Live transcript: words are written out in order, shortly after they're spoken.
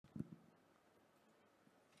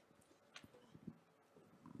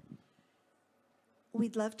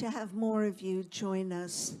we'd love to have more of you join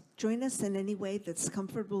us. Join us in any way that's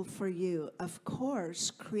comfortable for you. Of course,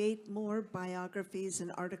 create more biographies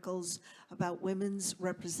and articles about women's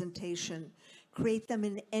representation. Create them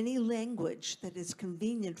in any language that is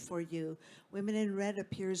convenient for you. Women in Red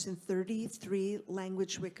appears in 33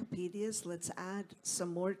 language Wikipedias. Let's add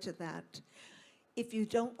some more to that. If you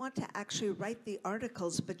don't want to actually write the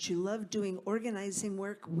articles, but you love doing organizing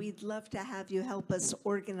work, we'd love to have you help us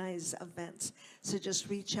organize events. So just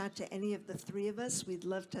reach out to any of the three of us. We'd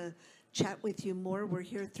love to chat with you more. We're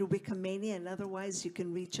here through Wikimania, and otherwise you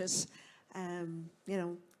can reach us,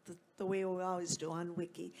 the way we always do on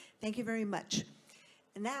Wiki. Thank you very much.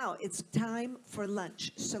 And now it's time for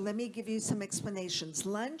lunch. So let me give you some explanations.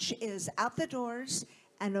 Lunch is out the doors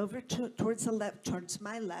and over towards the left, towards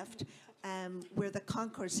my left, where the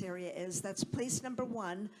concourse area is. That's place number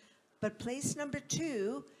 1. But place number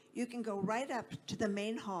 2, you can go right up to the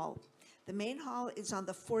main hall. The main hall is on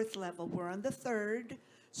the 4th level. We're on the 3rd,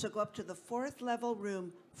 so go up to the 4th level,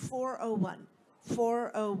 room 401.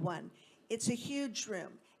 401. It's a huge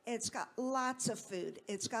room. It's got lots of food.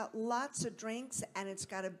 It's got lots of drinks, and it's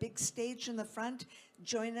got a big stage in the front.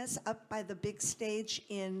 Join us up by the big stage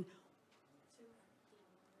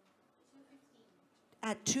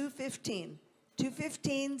at 2:15.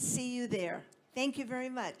 2:15, see you there. Thank you very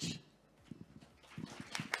much.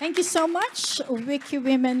 Thank you so much,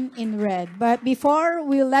 WikiWomen in Red. But before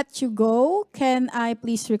we let you go, can I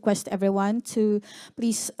please request everyone to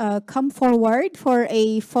please come forward for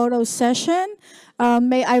a photo session?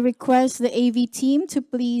 May I request the AV team to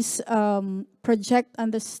please project on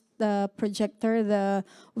the projector the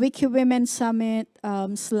WikiWomen Summit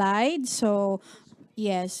slide. So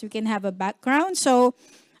yes, we can have a background. So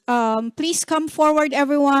please come forward,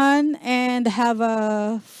 everyone, and have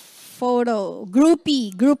a photo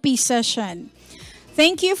groupie session.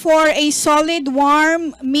 Thank you for a solid,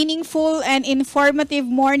 warm, meaningful, and informative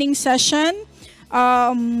morning session.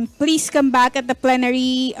 Please come back at the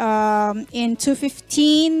plenary in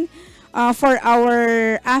 2:15 for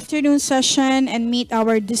our afternoon session and meet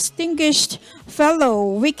our distinguished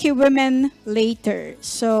fellow WikiWomen later.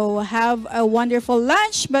 So have a wonderful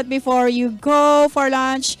lunch, but before you go for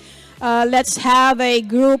lunch, let's have a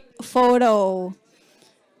group photo.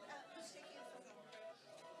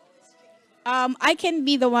 I can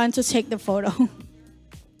be the one to take the photo.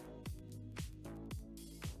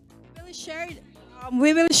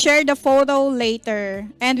 We will share the photo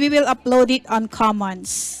later, and we will upload it on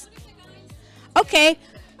Commons. Okay.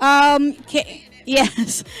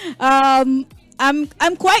 Yes.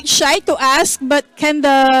 I'm quite shy to ask, but can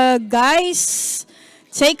the guys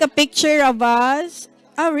take a picture of us?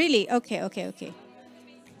 Oh, really? Okay.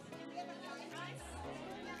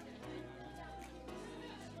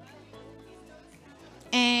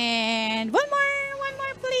 And one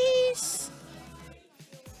more, please.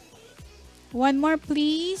 One more,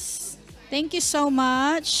 please. Thank you so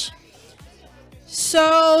much.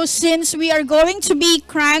 So, since we are going to be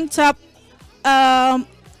cranked up,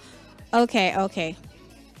 okay.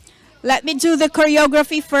 Let me do the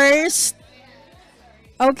choreography first.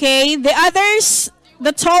 Okay, the others,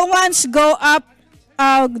 the tall ones go up,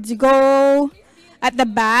 go at the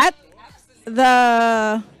back.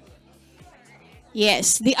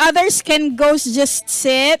 Yes, the others can go just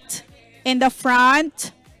sit in the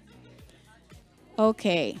front.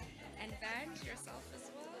 Okay. And bend yourself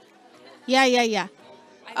as well. Yeah.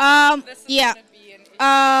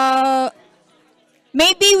 Yeah.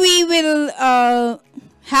 Maybe we will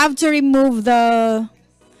have to remove the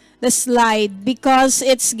slide because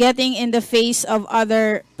it's getting in the face of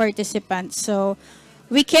other participants. So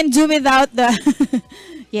we can do without the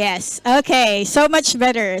yes. Okay, so much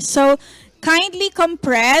better. So kindly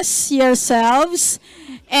compress yourselves,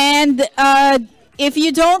 and if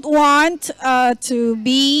you don't want to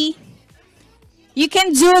be, you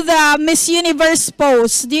can do the Miss Universe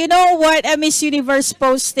pose. Do you know what a Miss Universe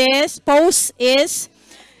pose is?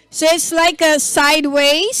 So it's like a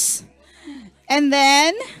sideways, and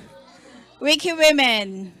then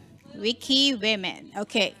WikiWomen.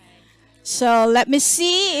 Okay. So let me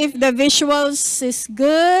see if the visuals is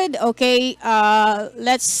good. Okay,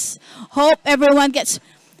 let's hope everyone gets...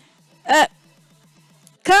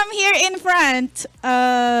 come here in front.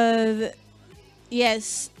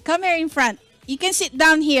 Yes, come here in front. You can sit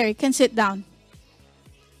down here. You can sit down.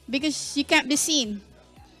 Because you can't be seen.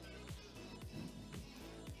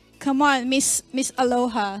 Come on, Miss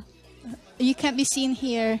Aloha. You can't be seen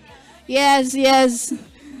here. Yes.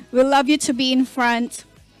 We'd love you to be in front.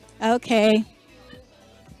 Okay.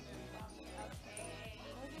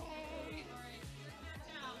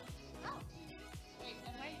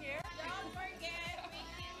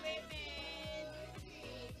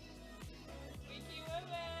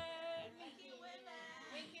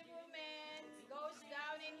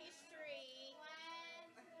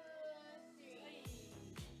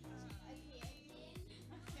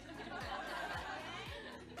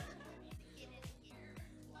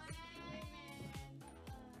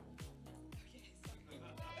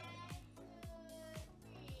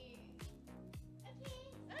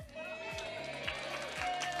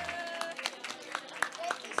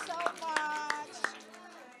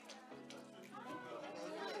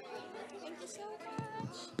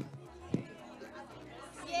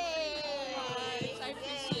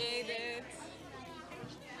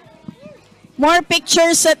 more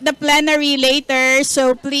pictures at the plenary later.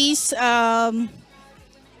 So please come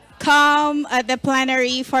at the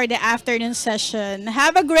plenary for the afternoon session.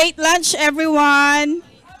 Have a great lunch, everyone.